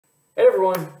Hey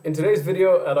everyone, in today's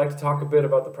video I'd like to talk a bit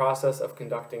about the process of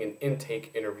conducting an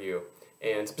intake interview.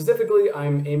 And specifically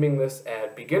I'm aiming this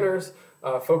at beginners,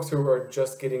 folks who are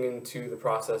just getting into the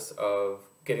process of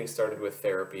getting started with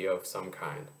therapy of some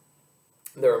kind.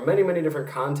 There are many different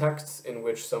contexts in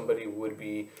which somebody would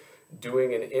be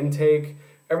doing an intake,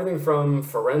 everything from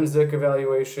forensic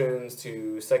evaluations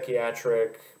to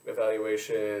psychiatric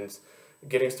evaluations,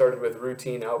 getting started with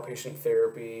routine outpatient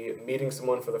therapy, meeting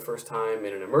someone for the first time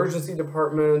in an emergency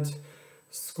department,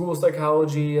 school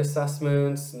psychology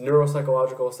assessments,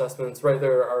 neuropsychological assessments, right?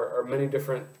 There are many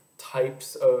different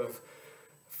types of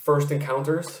first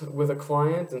encounters with a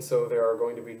client, and so there are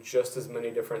going to be just as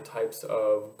many different types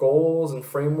of goals and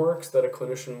frameworks that a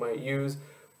clinician might use.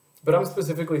 But I'm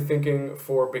specifically thinking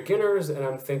for beginners, and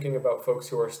I'm thinking about folks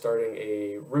who are starting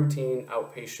a routine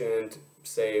outpatient,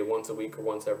 say once a week or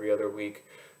once every other week,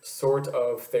 sort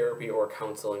of therapy or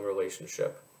counseling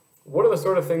relationship. What are the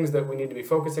sort of things that we need to be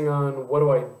focusing on? What do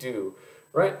I do?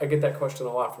 Right? I get that question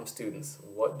a lot from students.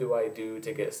 What do I do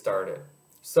to get started?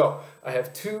 So I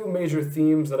have two major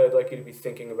themes that I'd like you to be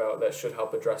thinking about that should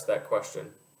help address that question.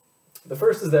 The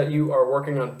first is that you are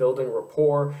working on building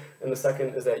rapport, and the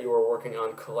second is that you are working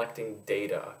on collecting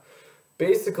data.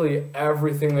 Basically,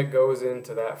 everything that goes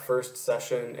into that first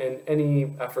session and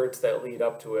any efforts that lead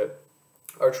up to it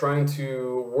are trying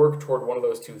to work toward one of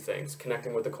those two things,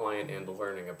 connecting with the client and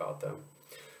learning about them.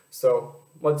 So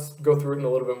let's go through it in a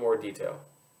little bit more detail.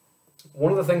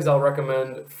 One of the things I'll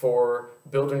recommend for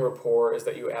building rapport is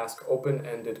that you ask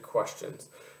open-ended questions.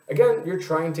 Again, you're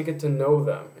trying to get to know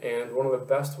them, and one of the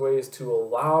best ways to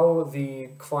allow the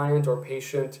client or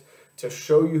patient to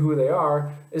show you who they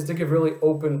are is to give really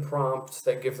open prompts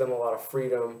that give them a lot of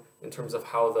freedom in terms of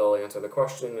how they'll answer the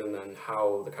question and then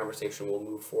how the conversation will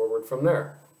move forward from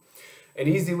there. An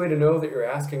easy way to know that you're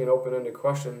asking an open-ended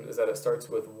question is that it starts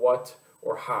with what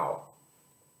or how.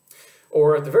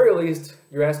 Or at the very least,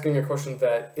 you're asking a question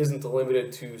that isn't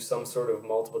limited to some sort of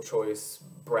multiple choice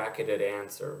bracketed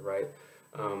answer, right?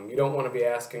 You don't want to be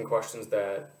asking questions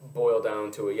that boil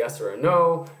down to a yes or a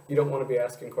no. You don't want to be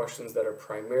asking questions that are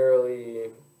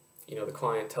primarily, the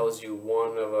client tells you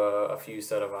one of a few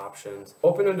set of options.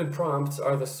 Open-ended prompts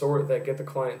are the sort that get the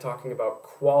client talking about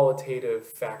qualitative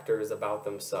factors about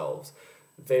themselves.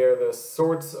 They are the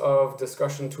sorts of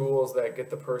discussion tools that get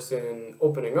the person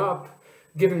opening up,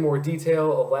 giving more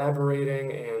detail,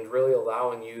 elaborating, and really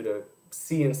allowing you to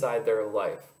see inside their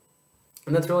life.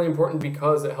 And that's really important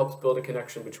because it helps build a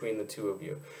connection between the two of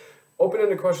you.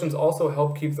 Open-ended questions also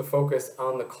help keep the focus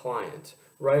on the client,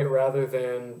 right? Rather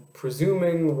than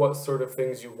presuming what sort of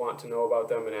things you want to know about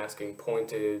them and asking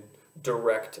pointed,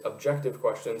 direct, objective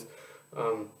questions.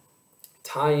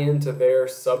 Tie into their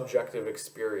subjective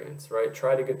experience, right?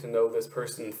 Try to get to know this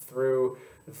person through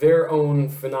their own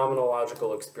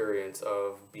phenomenological experience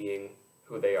of being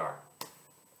who they are.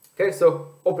 Okay, so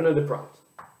open-ended prompts.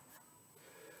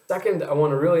 Second, I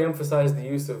want to really emphasize the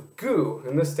use of GOO,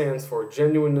 and this stands for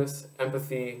genuineness,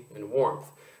 empathy, and warmth.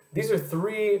 These are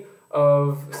three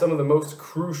of some of the most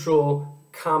crucial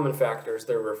common factors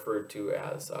they're referred to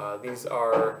as. These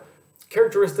are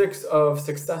characteristics of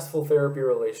successful therapy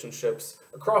relationships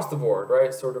across the board,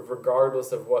 right? Sort of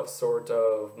regardless of what sort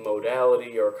of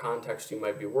modality or context you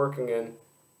might be working in.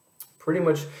 Pretty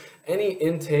much any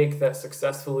intake that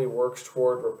successfully works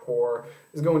toward rapport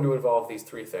is going to involve these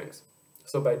three things.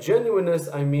 So by genuineness,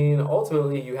 I mean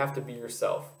ultimately you have to be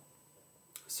yourself.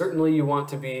 Certainly you want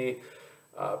to be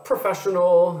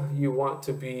professional, you want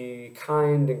to be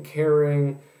kind and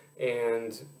caring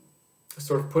and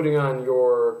sort of putting on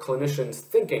your clinician's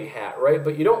thinking hat, right?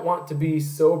 But you don't want to be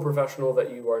so professional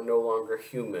that you are no longer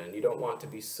human. You don't want to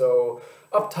be so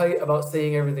uptight about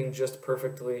saying everything just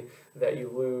perfectly that you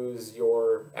lose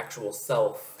your actual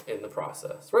self in the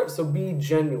process, right? So be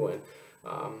genuine.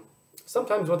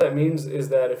 Sometimes what that means is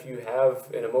that if you have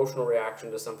an emotional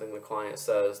reaction to something the client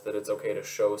says, that it's okay to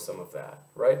show some of that,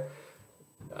 right?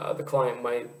 The client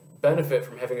might benefit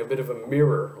from having a bit of a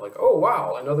mirror, like, oh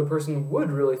wow, another person would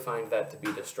really find that to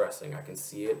be distressing. I can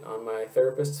see it on my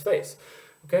therapist's face.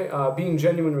 Okay, being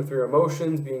genuine with your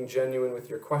emotions, being genuine with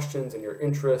your questions and your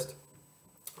interest,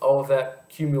 all of that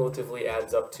cumulatively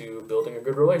adds up to building a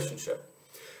good relationship.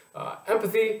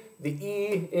 Empathy, the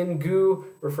E in GOO,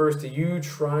 refers to you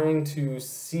trying to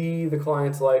see the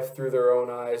client's life through their own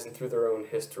eyes and through their own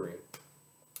history.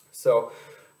 So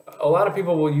a lot of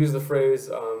people will use the phrase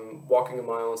walking a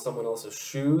mile in someone else's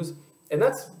shoes, and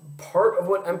that's part of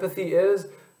what empathy is,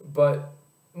 but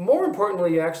more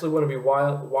importantly, you actually want to be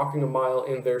walking a mile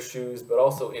in their shoes, but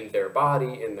also in their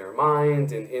body, in their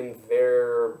mind, and in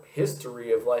their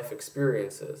history of life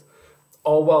experiences.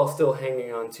 all while still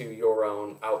hanging on to your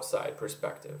own outside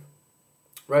perspective,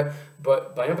 right?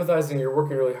 But by empathizing, you're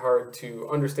working really hard to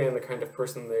understand the kind of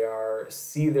person they are,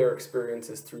 see their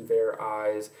experiences through their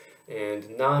eyes,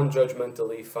 and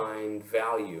non-judgmentally find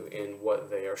value in what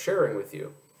they are sharing with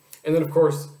you. And then, of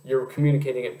course, you're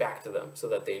communicating it back to them so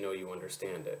that they know you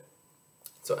understand it.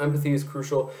 So empathy is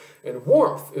crucial, and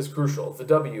warmth is crucial, the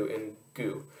W in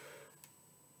GOO.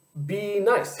 Be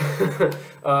nice.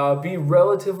 Be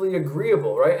relatively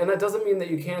agreeable, right? And that doesn't mean that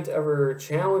you can't ever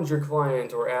challenge your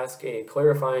client or ask a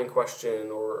clarifying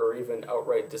question or even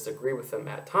outright disagree with them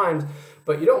at times,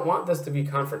 but you don't want this to be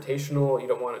confrontational. You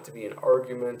don't want it to be an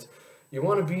argument. You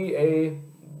want to be a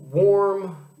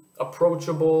warm,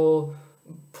 approachable,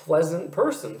 pleasant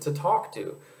person to talk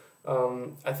to.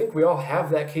 I think we all have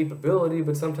that capability,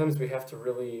 but sometimes we have to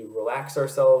really relax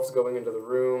ourselves going into the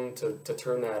room to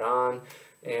turn that on.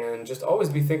 And just always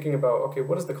be thinking about, okay,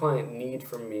 what does the client need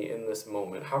from me in this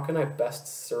moment? How can I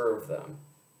best serve them?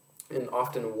 And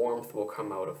often warmth will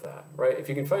come out of that, right? If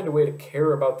you can find a way to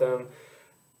care about them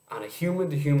on a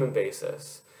human-to-human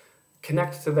basis,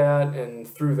 connect to that, and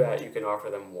through that you can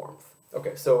offer them warmth.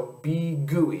 Okay, so be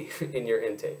gooey in your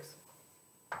intakes.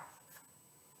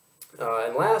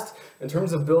 And last, in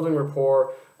terms of building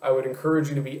rapport, I would encourage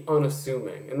you to be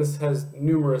unassuming, and this has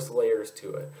numerous layers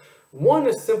to it. One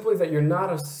is simply that you're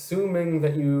not assuming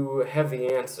that you have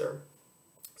the answer.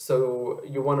 So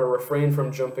you want to refrain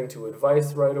from jumping to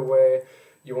advice right away.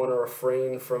 You want to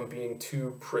refrain from being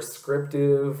too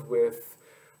prescriptive with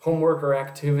homework or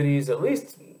activities, at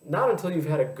least not until you've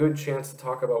had a good chance to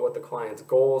talk about what the client's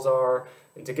goals are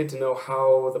and to get to know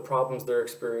how the problems they're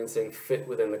experiencing fit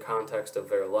within the context of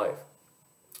their life.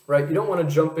 Right? You don't want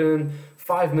to jump in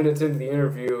 5 minutes into the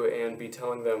interview and be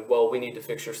telling them, well, we need to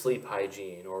fix your sleep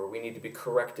hygiene, or we need to be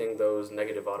correcting those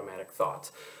negative automatic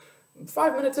thoughts.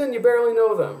 5 minutes in, you barely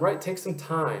know them, right? Take some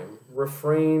time.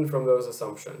 Refrain from those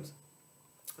assumptions.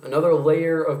 Another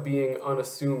layer of being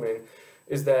unassuming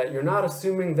is that you're not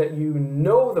assuming that you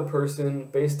know the person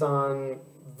based on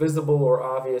visible or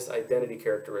obvious identity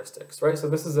characteristics, right? So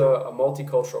this is a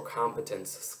multicultural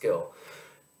competence skill.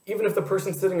 Even if the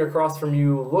person sitting across from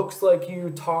you looks like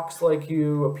you, talks like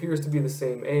you, appears to be the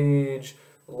same age,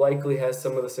 likely has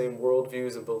some of the same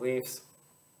worldviews and beliefs,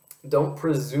 don't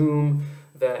presume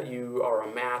that you are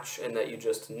a match and that you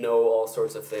just know all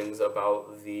sorts of things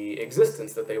about the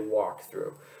existence that they walk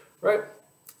through, right?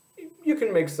 You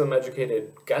can make some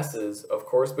educated guesses, of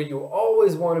course, but you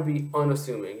always want to be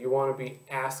unassuming. You want to be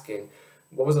asking,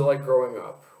 what was it like growing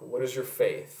up? What is your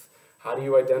faith? How do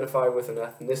you identify with an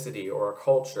ethnicity or a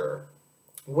culture?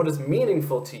 What is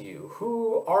meaningful to you?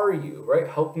 Who are you, right?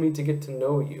 Help me to get to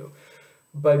know you.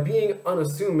 By being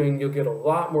unassuming, you'll get a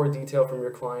lot more detail from your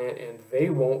client and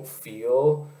they won't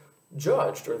feel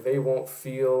judged or they won't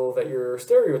feel that you're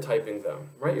stereotyping them,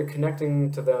 right? You're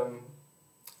connecting to them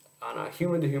on a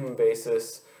human-to-human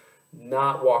basis,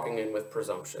 not walking in with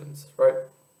presumptions, right?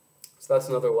 So that's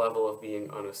another level of being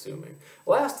unassuming.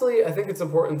 Lastly, I think it's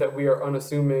important that we are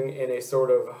unassuming in a sort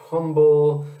of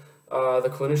humble, the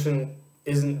clinician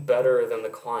isn't better than the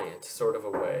client sort of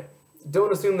a way.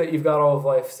 Don't assume that you've got all of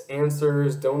life's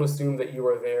answers. Don't assume that you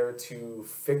are there to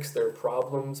fix their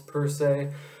problems per se.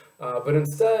 But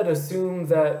instead, assume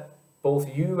that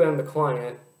both you and the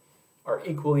client are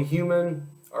equally human,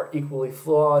 are equally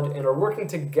flawed, and are working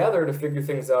together to figure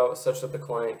things out such that the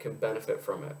client can benefit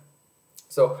from it.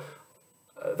 So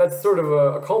that's sort of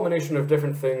a culmination of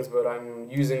different things, but I'm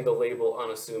using the label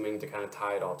unassuming to kind of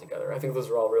tie it all together. I think those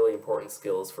are all really important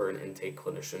skills for an intake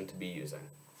clinician to be using.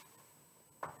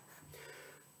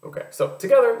 Okay, so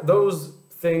together, those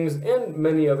things and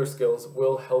many other skills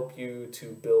will help you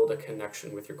to build a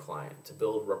connection with your client, to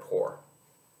build rapport.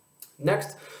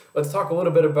 Next, let's talk a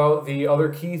little bit about the other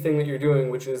key thing that you're doing,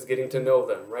 which is getting to know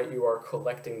them, right? You are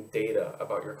collecting data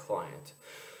about your client.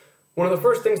 One of the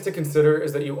first things to consider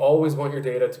is that you always want your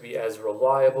data to be as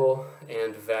reliable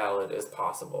and valid as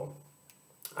possible.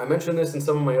 I mentioned this in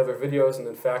some of my other videos, and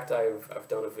in fact, I've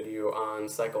done a video on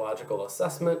psychological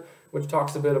assessment, which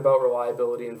talks a bit about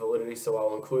reliability and validity, so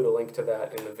I'll include a link to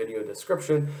that in the video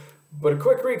description. But a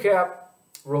quick recap,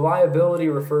 reliability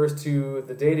refers to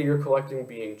the data you're collecting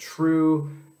being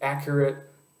true, accurate,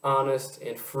 honest,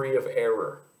 and free of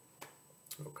error.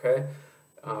 Okay?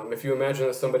 If you imagine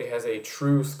that somebody has a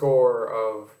true score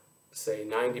of, say,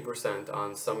 90%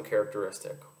 on some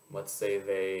characteristic, let's say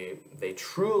they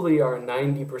truly are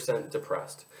 90%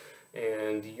 depressed,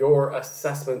 and your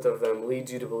assessment of them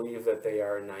leads you to believe that they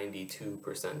are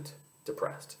 92%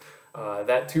 depressed.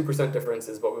 That 2% difference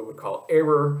is what we would call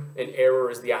error, and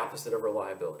error is the opposite of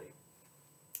reliability.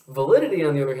 Validity,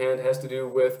 on the other hand, has to do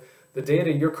with the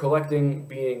data you're collecting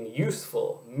being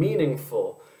useful,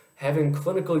 meaningful, having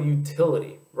clinical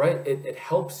utility, right? It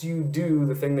helps you do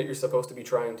the thing that you're supposed to be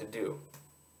trying to do.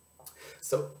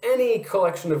 So any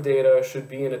collection of data should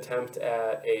be an attempt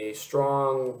at a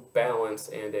strong balance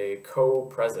and a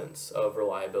co-presence of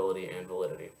reliability and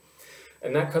validity.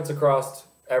 And that cuts across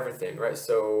everything, right?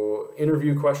 So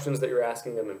interview questions that you're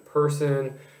asking them in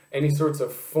person, any sorts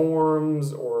of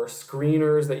forms or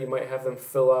screeners that you might have them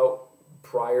fill out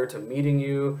prior to meeting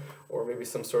you, or maybe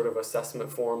some sort of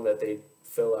assessment form that they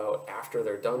fill out after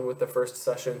they're done with the first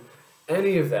session.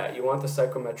 Any of that, you want the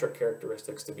psychometric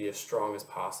characteristics to be as strong as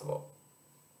possible.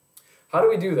 How do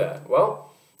we do that?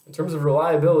 Well, in terms of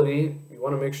reliability, you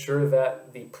want to make sure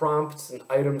that the prompts and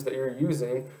items that you're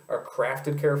using are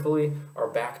crafted carefully, are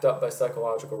backed up by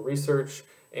psychological research,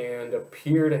 and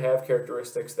appear to have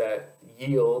characteristics that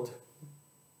yield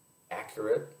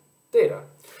accurate data.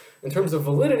 In terms of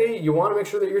validity, you want to make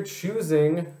sure that you're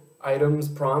choosing items,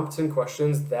 prompts, and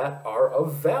questions that are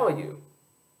of value.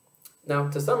 Now,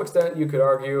 to some extent, you could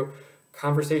argue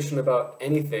conversation about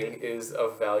anything is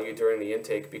of value during the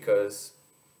intake because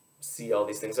see all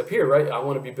these things up here, right? I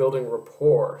want to be building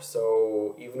rapport.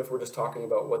 So even if we're just talking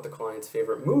about what the client's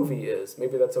favorite movie is,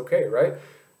 maybe that's okay, right?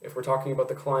 If we're talking about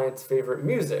the client's favorite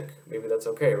music, maybe that's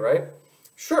okay, right?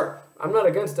 Sure, I'm not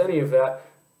against any of that,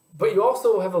 but you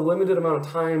also have a limited amount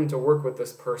of time to work with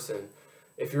this person.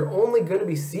 If you're only going to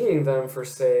be seeing them for,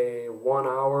 say, 1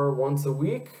 hour once a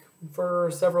week for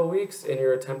several weeks, and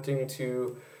you're attempting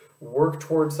to work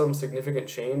towards some significant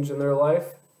change in their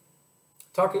life,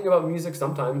 talking about music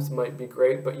sometimes might be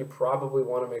great, but you probably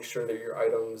want to make sure that your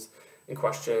items and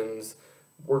questions,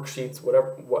 worksheets, whatever,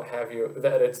 what have you,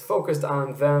 that it's focused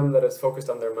on them, that it's focused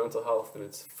on their mental health, and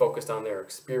it's focused on their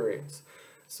experience.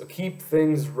 So keep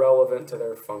things relevant to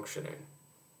their functioning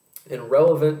and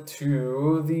relevant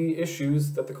to the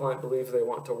issues that the client believes they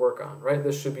want to work on, right?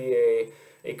 This should be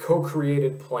a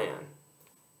co-created plan.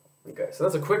 Okay, so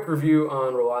that's a quick review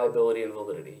on reliability and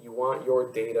validity. You want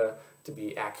your data to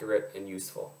be accurate and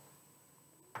useful.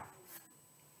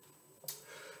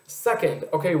 Second,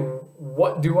 okay,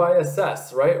 what do I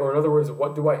assess, right? Or in other words,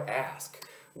 what do I ask?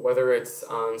 Whether it's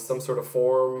on some sort of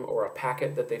form or a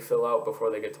packet that they fill out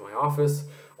before they get to my office,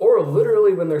 or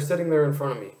literally when they're sitting there in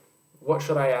front of me, what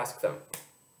should I ask them?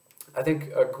 I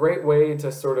think a great way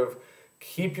to sort of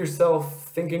keep yourself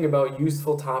thinking about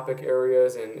useful topic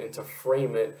areas and to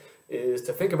frame it is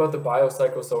to think about the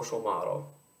biopsychosocial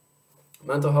model.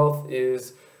 Mental health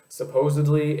is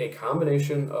supposedly a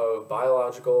combination of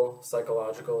biological,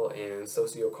 psychological, and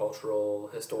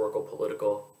sociocultural, historical,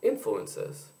 political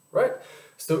influences, right?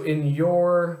 So in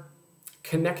your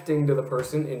connecting to the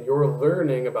person, in your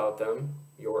learning about them,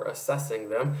 you're assessing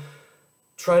them,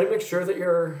 try to make sure that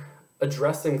you're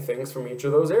addressing things from each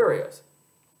of those areas.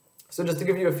 So just to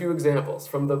give you a few examples,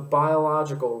 from the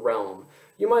biological realm,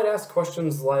 you might ask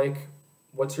questions like,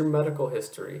 what's your medical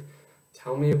history?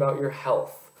 Tell me about your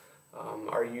health.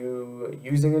 Are you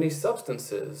using any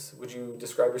substances? Would you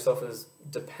describe yourself as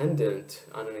dependent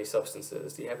on any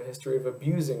substances? Do you have a history of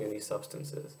abusing any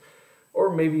substances? Or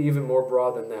maybe even more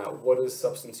broad than that, what is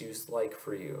substance use like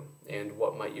for you, and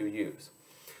what might you use?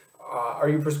 Are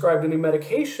you prescribed any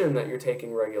medication that you're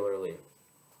taking regularly?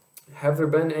 Have there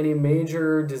been any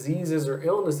major diseases or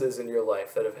illnesses in your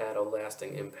life that have had a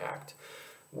lasting impact?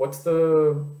 What's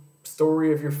the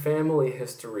story of your family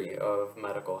history of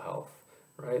medical health,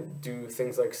 right? Do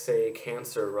things like, say,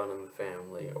 cancer run in the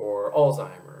family, or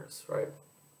Alzheimer's, right?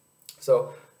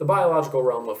 So the biological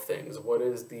realm of things, what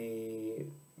is the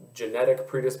genetic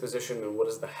predisposition and what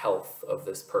is the health of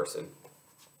this person?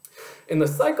 In the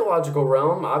psychological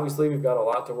realm, obviously we've got a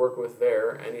lot to work with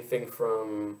there. Anything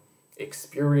from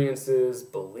experiences,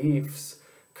 beliefs,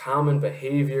 common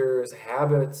behaviors,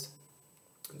 habits,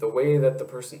 the way that the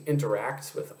person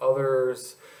interacts with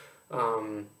others,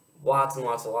 lots and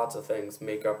lots of things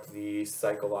make up the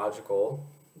psychological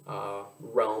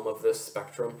realm of this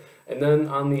spectrum. And then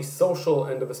on the social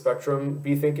end of the spectrum,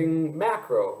 be thinking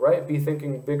macro, right? Be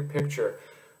thinking big picture.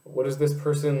 What is this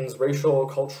person's racial,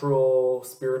 cultural,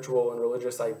 spiritual, and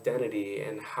religious identity,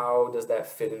 and how does that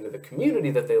fit into the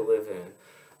community that they live in?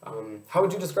 How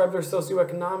would you describe their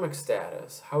socioeconomic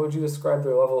status? How would you describe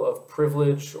their level of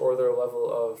privilege or their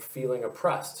level of feeling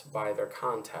oppressed by their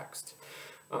context?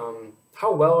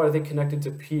 How well are they connected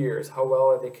to peers? How well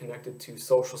are they connected to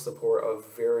social support of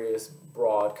various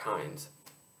broad kinds?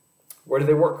 Where do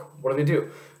they work? What do they do?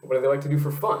 What do they like to do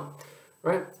for fun?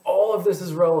 Right? All of this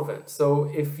is relevant.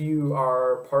 So if you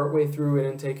are partway through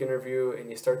an intake interview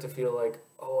and you start to feel like,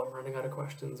 oh, I'm running out of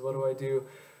questions, what do I do?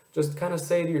 Just kind of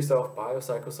say to yourself,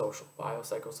 biopsychosocial,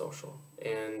 biopsychosocial.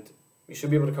 And You should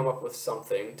be able to come up with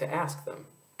something to ask them.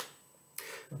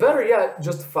 Better yet,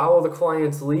 just follow the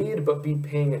client's lead, but be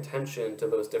paying attention to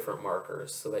those different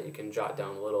markers so that you can jot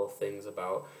down little things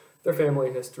about their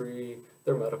family history,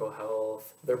 their medical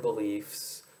health, their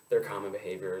beliefs, their common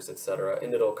behaviors, etc.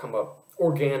 And it'll come up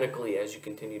organically as you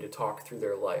continue to talk through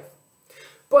their life.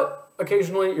 But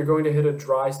occasionally you're going to hit a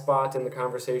dry spot in the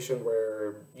conversation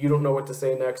where you don't know what to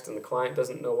say next and the client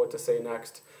doesn't know what to say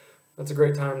next. That's a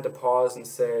great time to pause and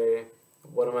say,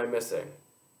 what am I missing?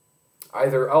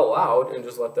 Either out loud and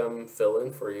just let them fill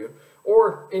in for you,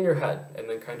 or in your head and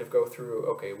then kind of go through,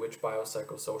 okay, which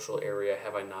biopsychosocial area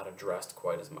have I not addressed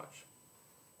quite as much?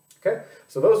 Okay,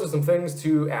 so those are some things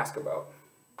to ask about.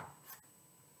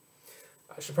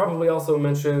 I should probably also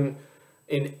mention,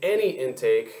 in any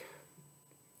intake,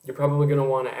 you're probably going to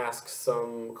want to ask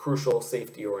some crucial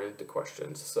safety-oriented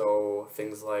questions. So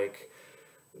things like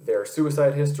their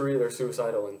suicide history, their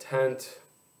suicidal intent,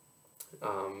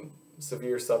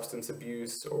 severe substance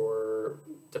abuse or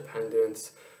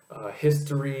dependence,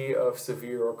 history of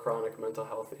severe or chronic mental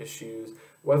health issues,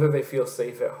 whether they feel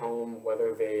safe at home,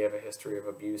 whether they have a history of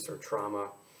abuse or trauma.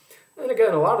 And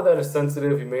again, a lot of that is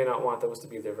sensitive. You may not want those to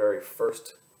be the very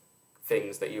first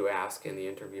things that you ask in the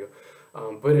interview.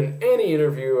 But in any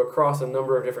interview across a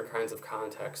number of different kinds of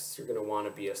contexts, you're going to want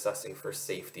to be assessing for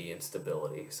safety and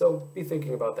stability. So be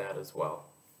thinking about that as well.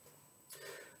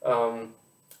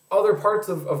 Other parts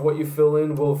of what you fill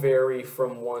in will vary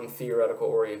from one theoretical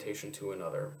orientation to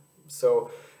another.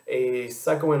 So a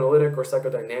psychoanalytic or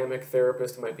psychodynamic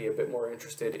therapist might be a bit more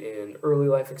interested in early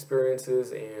life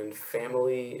experiences and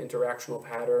family interactional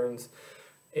patterns.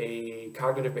 A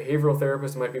cognitive behavioral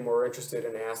therapist might be more interested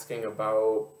in asking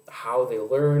about how they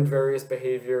learned various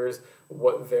behaviors,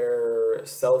 what their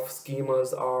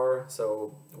self-schemas are,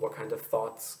 so what kind of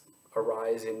thoughts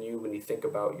arise in you when you think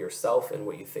about yourself and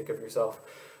what you think of yourself.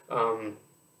 An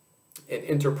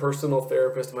interpersonal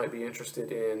therapist might be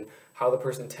interested in how the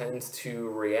person tends to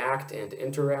react and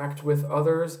interact with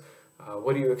others.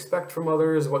 What do you expect from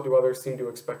others? What do others seem to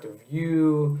expect of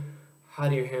you? How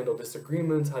do you handle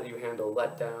disagreements? How do you handle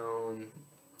letdown?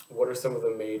 What are some of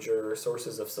the major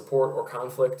sources of support or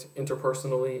conflict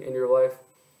interpersonally in your life?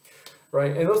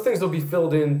 Right? And those things will be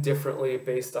filled in differently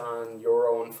based on your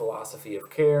own philosophy of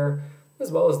care, as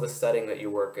well as the setting that you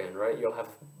work in, right? You'll have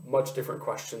much different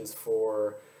questions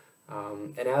for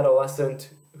an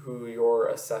adolescent who you're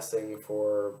assessing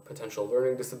for potential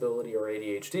learning disability or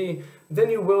ADHD than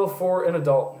you will for an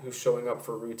adult who's showing up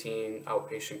for routine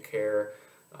outpatient care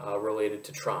related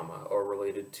to trauma or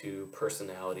related to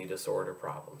personality disorder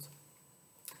problems.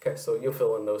 Okay, so you'll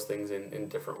fill in those things in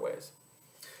different ways.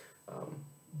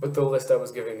 But the list I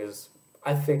was giving is,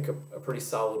 I think, a pretty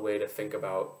solid way to think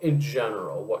about, in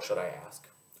general, what should I ask?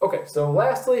 Okay, so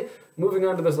lastly, moving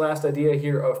on to this last idea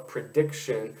here of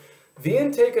prediction, the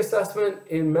intake assessment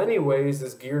in many ways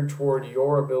is geared toward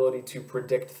your ability to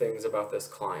predict things about this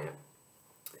client.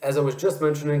 As I was just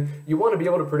mentioning, you want to be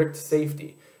able to predict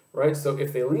safety, right? So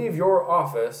if they leave your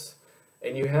office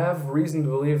and you have reason to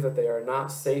believe that they are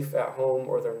not safe at home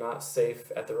or they're not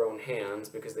safe at their own hands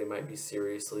because they might be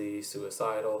seriously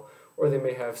suicidal or they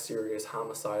may have serious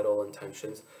homicidal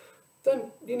intentions,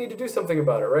 then you need to do something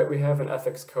about it, right? We have an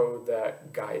ethics code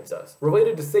that guides us.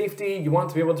 Related to safety, you want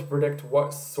to be able to predict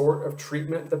what sort of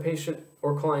treatment the patient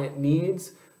or client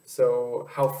needs. So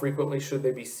how frequently should they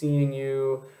be seeing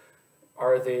you?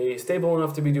 Are they stable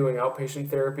enough to be doing outpatient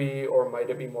therapy, or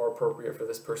might it be more appropriate for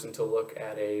this person to look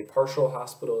at a partial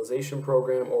hospitalization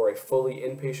program or a fully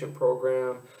inpatient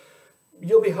program?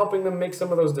 You'll be helping them make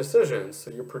some of those decisions, so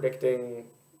you're predicting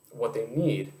what they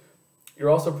need. You're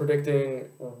also predicting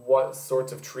what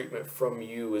sorts of treatment from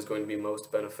you is going to be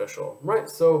most beneficial, right?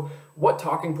 So what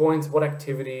talking points, what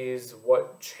activities,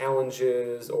 what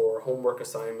challenges or homework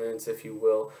assignments, if you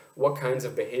will, what kinds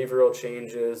of behavioral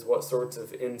changes, what sorts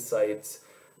of insights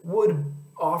would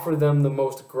offer them the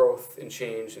most growth and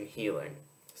change and healing.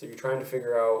 So you're trying to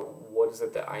figure out what is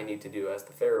it that I need to do as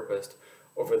the therapist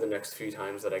over the next few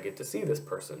times that I get to see this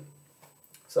person.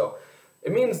 So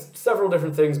it means several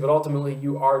different things, but ultimately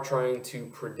you are trying to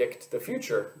predict the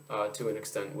future to an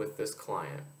extent with this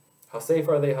client. How safe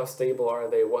are they? How stable are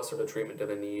they? What sort of treatment do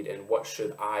they need? And what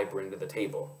should I bring to the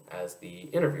table as the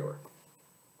interviewer?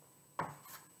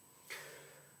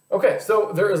 Okay,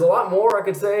 so there is a lot more I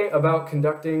could say about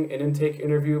conducting an intake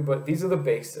interview, but these are the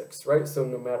basics, right? So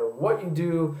no matter what you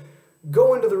do,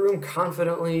 go into the room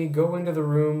confidently, go into the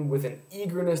room with an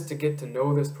eagerness to get to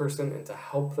know this person and to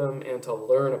help them and to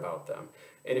learn about them.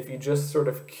 And if you just sort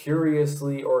of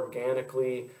curiously,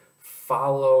 organically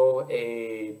follow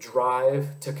a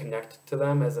drive to connect to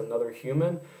them as another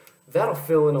human, that'll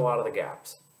fill in a lot of the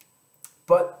gaps.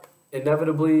 But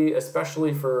inevitably,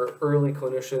 especially for early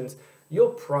clinicians, you'll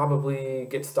probably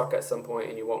get stuck at some point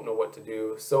and you won't know what to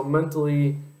do. So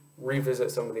mentally revisit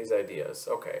some of these ideas.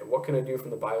 Okay, what can I do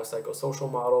from the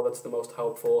biopsychosocial model that's the most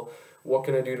helpful? What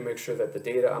can I do to make sure that the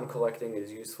data I'm collecting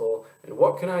is useful? And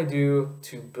what can I do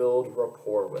to build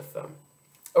rapport with them?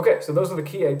 Okay, so those are the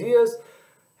key ideas.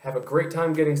 Have a great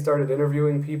time getting started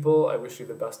interviewing people. I wish you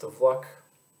the best of luck.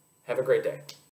 Have a great day.